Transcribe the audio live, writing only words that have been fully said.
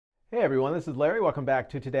Hey everyone, this is Larry. Welcome back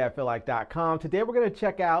to TodayIFeelLike.com. Today we're going to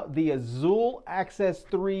check out the Azulle Access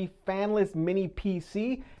 3 Fanless Mini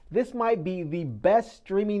PC. This might be the best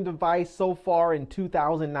streaming device so far in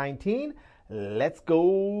 2019. Let's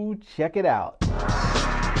go check it out.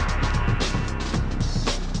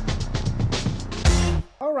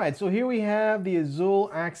 All right, so here we have the Azulle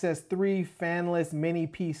Access 3 Fanless Mini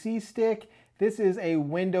PC stick. This is a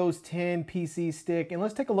Windows 10 PC stick, and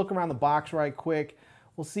let's take a look around the box right quick.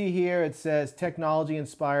 We'll see here it says technology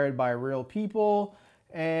inspired by real people,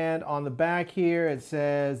 and on the back here it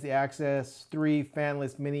says the Access 3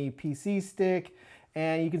 Fanless Mini PC stick,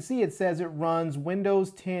 and you can see it says it runs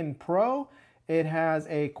Windows 10 Pro. It has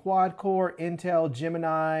a quad-core Intel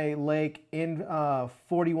Gemini Lake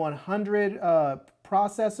N4100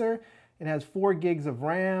 processor. It has 4 gigs of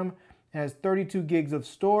RAM. It has 32 gigs of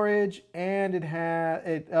storage, and it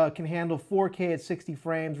can handle 4K at 60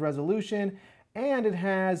 frames resolution. And it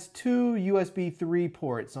has 2 USB 3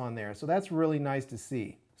 ports on there, so that's really nice to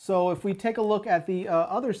see. So if we take a look at the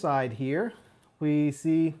other side here, we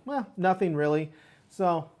see, well, nothing really.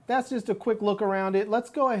 So that's just a quick look around it. Let's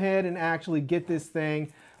go ahead and actually get this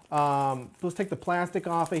thing. Let's take the plastic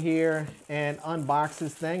off of here and unbox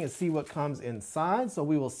this thing and see what comes inside. So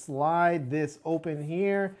we will slide this open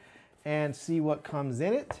here and see what comes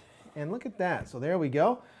in it. And look at that. So there we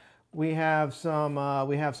go. We have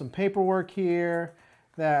some paperwork here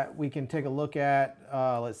that we can take a look at.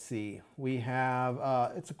 Let's see. We have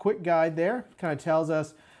it's a quick guide there. Kind of tells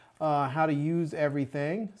us how to use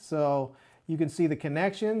everything. So you can see the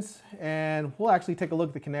connections, and we'll actually take a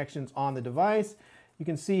look at the connections on the device. You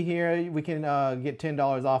can see here we can get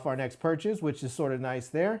 $10 off our next purchase, which is sort of nice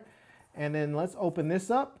there. And then let's open this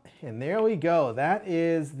up, and there we go. That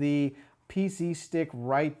is the PC stick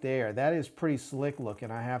right there. That is pretty slick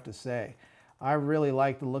looking, I have to say. I really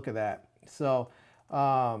like the look of that. So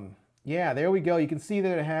yeah, there we go. You can see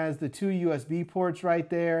that it has the 2 USB ports right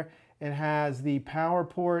there. It has the power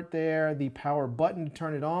port there, the power button to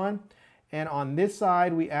turn it on. And on this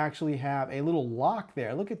side, we actually have a little lock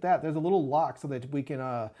there. Look at that. There's a little lock so that we can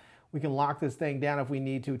lock this thing down if we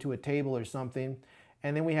need to a table or something.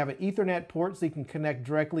 And then we have an Ethernet port so you can connect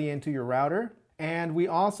directly into your router. And we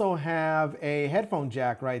also have a headphone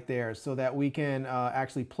jack right there so that we can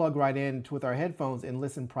actually plug right in with our headphones and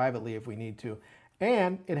listen privately if we need to.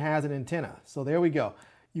 And it has an antenna. So there we go.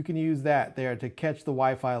 You can use that there to catch the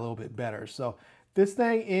Wi-Fi a little bit better. So this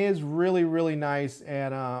thing is really, really nice.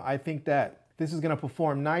 And I think that this is going to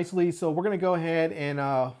perform nicely. So we're going to go ahead and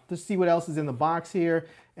just see what else is in the box here.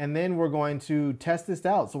 And then we're going to test this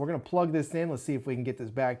out. So we're going to plug this in. Let's see if we can get this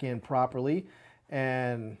back in properly.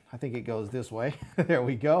 And I think it goes this way. There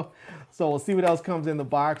we go. So we'll see what else comes in the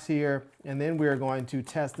box here, and then we're going to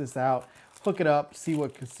test this out, hook it up, see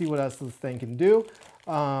what else this thing can do.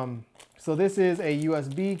 So this is a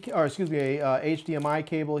USB, or excuse me, a HDMI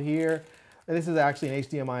cable here. And this is actually an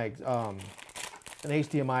HDMI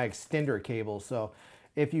extender cable. So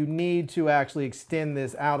if you need to actually extend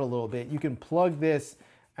this out a little bit, you can plug this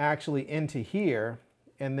actually into here,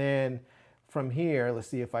 and then from here, let's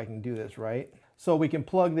see if I can do this right. So we can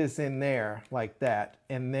plug this in there like that,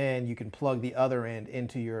 and then you can plug the other end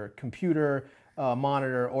into your computer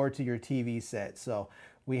monitor or to your TV set. So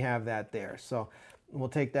we have that there. So we'll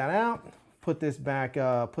take that out, put this back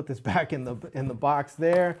in the box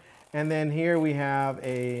there, and then here we have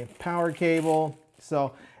a power cable.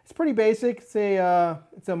 So it's pretty basic. It's a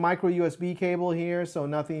micro USB cable here, so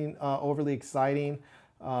nothing overly exciting.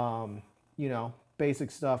 You know, basic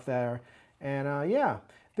stuff there, and yeah.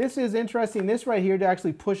 This is interesting. This right here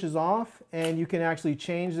actually pushes off, and you can actually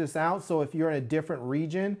change this out. So if you're in a different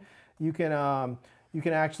region, you can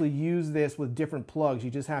actually use this with different plugs. You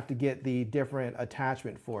just have to get the different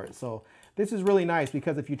attachment for it. So this is really nice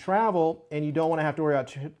because if you travel and you don't want to have to worry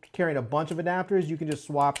about carrying a bunch of adapters, you can just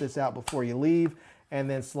swap this out before you leave and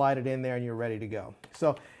then slide it in there and you're ready to go.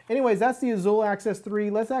 So anyways, that's the Azulle Access 3.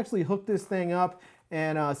 Let's actually hook this thing up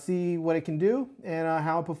and see what it can do and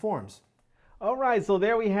how it performs. All right, so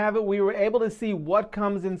there we have it. We were able to see what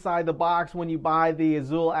comes inside the box when you buy the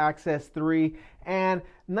Azulle Access 3. And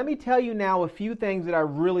let me tell you now a few things that I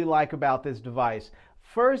really like about this device.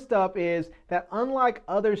 First up is that unlike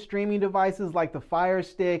other streaming devices like the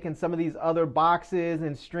FireStick and some of these other boxes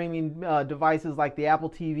and streaming devices like the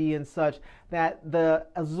Apple TV and such, that the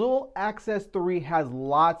Azulle Access 3 has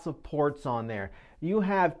lots of ports on there. you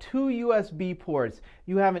have 2 USB ports,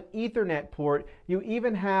 you have an Ethernet port, you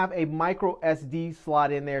even have a micro SD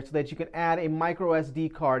slot in there so that you can add a micro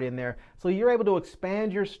SD card in there. So you're able to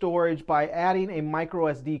expand your storage by adding a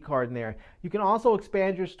micro SD card in there. You can also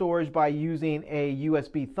expand your storage by using a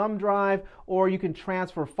USB thumb drive, or you can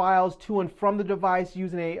transfer files to and from the device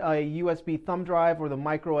using a USB thumb drive or the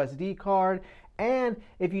micro SD card. And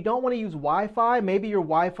if you don't want to use Wi-Fi, maybe your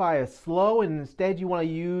Wi-Fi is slow and instead you want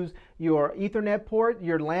to use your Ethernet port,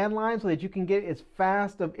 your landline, so that you can get as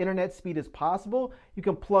fast of internet speed as possible, you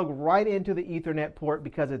can plug right into the Ethernet port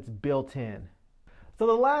because it's built in. So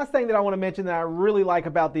the last thing that I want to mention that I really like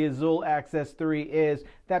about the Azulle Access 3 is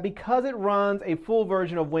that because it runs a full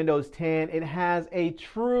version of Windows 10, it has a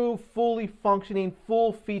true, fully functioning,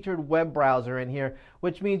 full-featured web browser in here,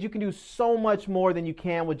 which means you can do so much more than you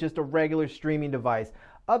can with just a regular streaming device.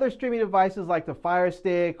 Other streaming devices like the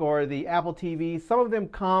FireStick or the Apple TV, some of them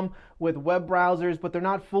come with web browsers, but they're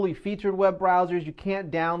not fully featured web browsers. You can't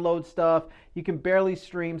download stuff. You can barely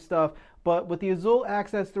stream stuff. But with the Azulle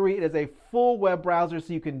Access 3, it is a full web browser,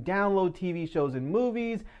 so you can download TV shows and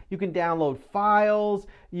movies, you can download files,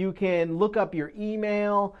 you can look up your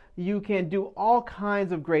email, you can do all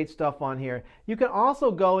kinds of great stuff on here. You can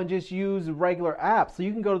also go and just use regular apps. So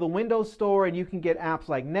you can go to the Windows Store and you can get apps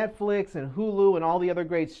like Netflix and Hulu and all the other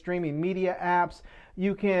great streaming media apps.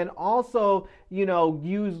 You can also,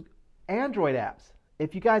 use Android apps.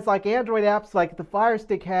 If you guys like Android apps like the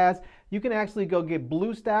FireStick has, you can actually go get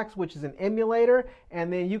BlueStacks, which is an emulator,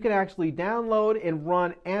 and then you can actually download and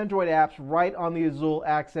run Android apps right on the Azulle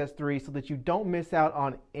Access 3 so that you don't miss out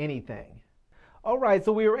on anything. Alright,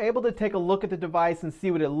 so we were able to take a look at the device and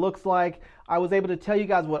see what it looks like. I was able to tell you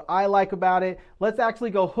guys what I like about it. Let's actually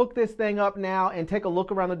go hook this thing up now and take a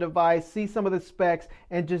look around the device, see some of the specs,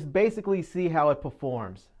 and just basically see how it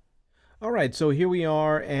performs. Alright, so here we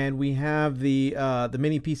are, and we have the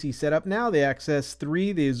mini PC set up now. The Access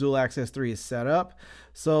 3, the Azulle Access 3 is set up.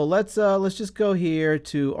 So let's just go here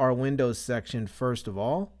to our Windows section first of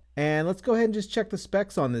all. And let's go ahead and just check the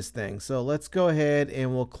specs on this thing. So let's go ahead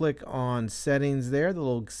and we'll click on settings there, the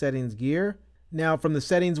little settings gear. Now from the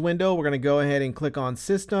settings window, we're going to go ahead and click on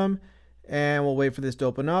system, and we'll wait for this to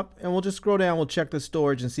open up, and we'll just scroll down, we'll check the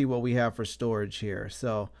storage and see what we have for storage here.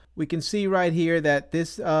 So we can see right here that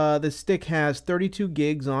this stick has 32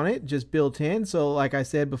 gigs on it, just built in. So like I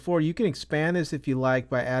said before, you can expand this if you like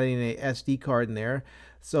by adding a SD card in there.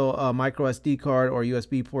 So a micro SD card or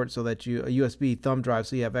USB port, so that a USB thumb drive,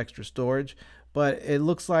 so you have extra storage. But it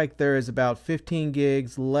looks like there is about 15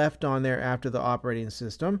 gigs left on there after the operating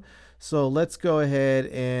system. So let's go ahead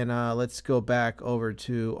and let's go back over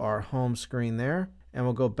to our home screen there. And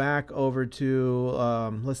we'll go back over to,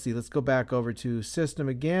 let's go back over to system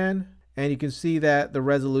again. And you can see that the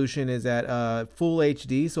resolution is at full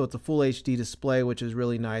HD. So it's a full HD display, which is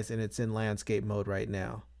really nice. And it's in landscape mode right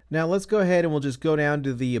now. Now let's go ahead and we'll just go down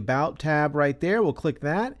to the About tab right there. We'll click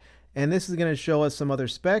that. And this is going to show us some other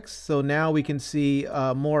specs. So now we can see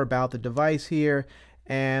more about the device here.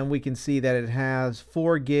 And we can see that it has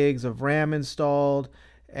 4 gigs of RAM installed.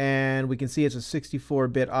 And we can see it's a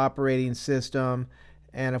 64-bit operating system.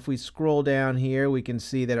 And if we scroll down here, we can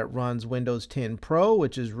see that it runs Windows 10 Pro,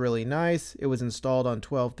 which is really nice. It was installed on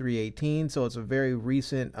 12/3/18, so it's a very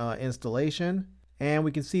recent installation. And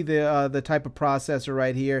we can see the type of processor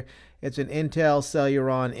right here. It's an Intel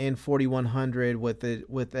Celeron N4100 with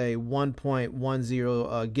a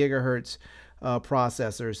 1.10 gigahertz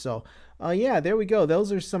processor. So yeah, there we go.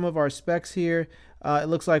 Those are some of our specs here. It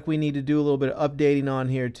looks like we need to do a little bit of updating on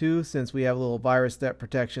here too, since we have a little virus threat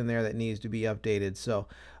protection there that needs to be updated. So,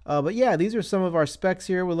 but yeah, these are some of our specs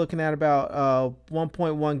here. We're looking at about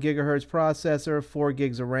 1.1 gigahertz processor, 4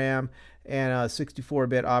 gigs of RAM, and a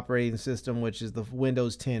 64-bit operating system, which is the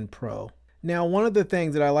Windows 10 Pro. Now, one of the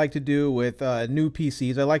things that I like to do with new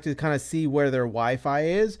PCs, I like to kind of see where their Wi-Fi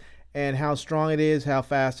is and how strong it is, how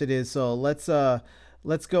fast it is. So let's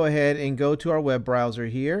go ahead and go to our web browser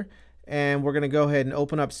here. And we're going to go ahead and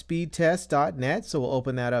open up speedtest.net. So we'll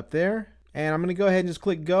open that up there. And I'm going to go ahead and just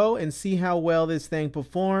click go and see how well this thing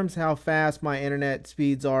performs, how fast my internet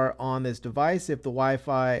speeds are on this device, if the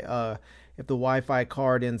Wi-Fi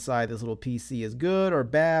card inside this little PC is good or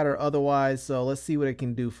bad or otherwise. So let's see what it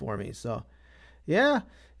can do for me. So yeah,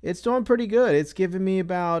 it's doing pretty good. It's giving me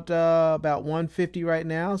about 150 right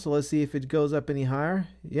now. So let's see if it goes up any higher.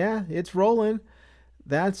 Yeah, it's rolling.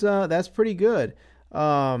 That's pretty good.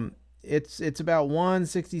 It's about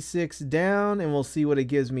 166 down, and we'll see what it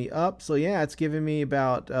gives me up. So yeah, it's giving me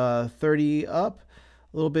about 30 up,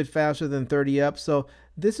 a little bit faster than 30 up. So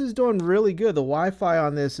this is doing really good. The Wi-Fi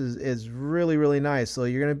on this is really, really nice. So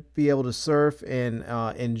you're going to be able to surf and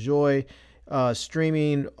enjoy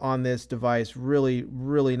streaming on this device really,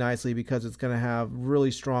 really nicely because it's going to have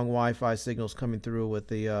really strong Wi-Fi signals coming through with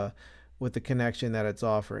the connection that it's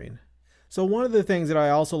offering. So one of the things that I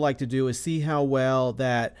also like to do is see how well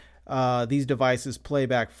that these devices play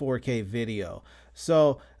back 4K video.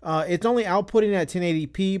 So it's only outputting at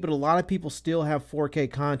 1080p, but a lot of people still have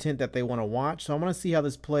 4K content that they want to watch. So I want to see how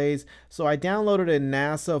this plays. So I downloaded a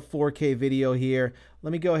NASA 4K video here.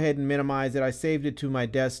 Let me go ahead and minimize it. I saved it to my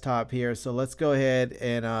desktop here. So let's go ahead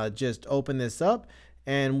and just open this up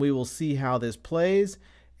and we will see how this plays.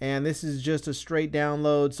 And this is just a straight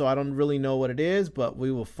download, so I don't really know what it is, but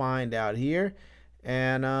we will find out here.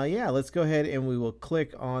 And yeah, let's go ahead and we will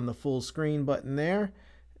click on the full screen button there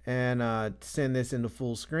and send this into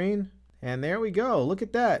full screen. And there we go. Look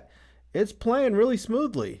at that. It's playing really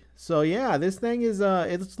smoothly. So yeah, this thing is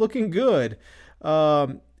it's looking good.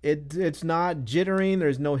 It's not jittering.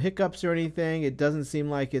 There's no hiccups or anything. It doesn't seem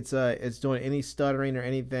like it's doing any stuttering or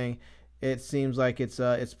anything. It seems like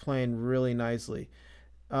it's playing really nicely.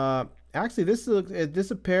 Actually,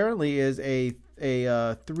 this apparently is a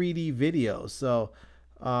 3D video, so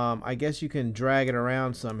I guess you can drag it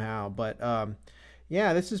around somehow. But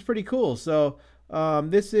yeah, this is pretty cool. So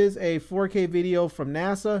this is a 4K video from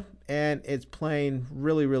NASA, and it's playing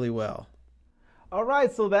really, really well. All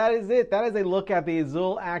right, so that is it. That is a look at the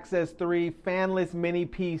Azulle Access 3 Fanless Mini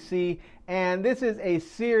PC, and this is a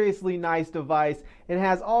seriously nice device. It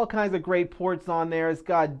has all kinds of great ports on there. It's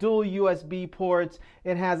got dual USB ports.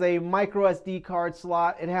 It has a micro SD card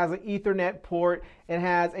slot. It has an Ethernet port. It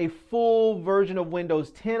has a full version of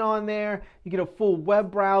Windows 10 on there. You get a full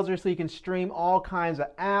web browser so you can stream all kinds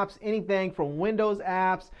of apps, anything from Windows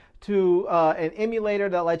apps to an emulator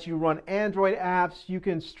that lets you run Android apps. You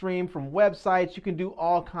can stream from websites. You can do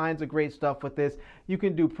all kinds of great stuff with this. You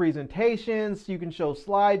can do presentations. You can show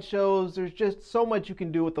slideshows. There's just so much you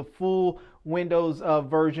can do with the full Windows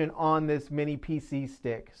version on this mini PC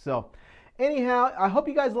stick. So anyhow, I hope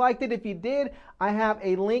you guys liked it. If you did, I have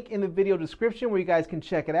a link in the video description where you guys can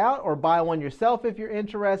check it out or buy one yourself if you're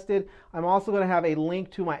interested. I'm also going to have a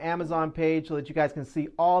link to my Amazon page so that you guys can see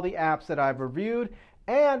all the apps that I've reviewed.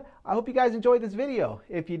 And I hope you guys enjoyed this video.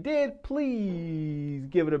 If you did, please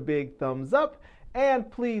give it a big thumbs up and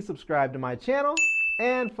please subscribe to my channel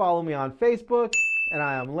and follow me on Facebook. And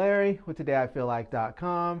I am Larry with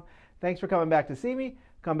TodayIFeelLike.com. Thanks for coming back to see me.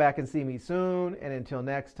 Come back and see me soon. And until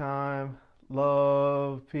next time,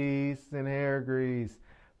 love, peace, and hair grease.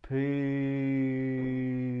 Peace.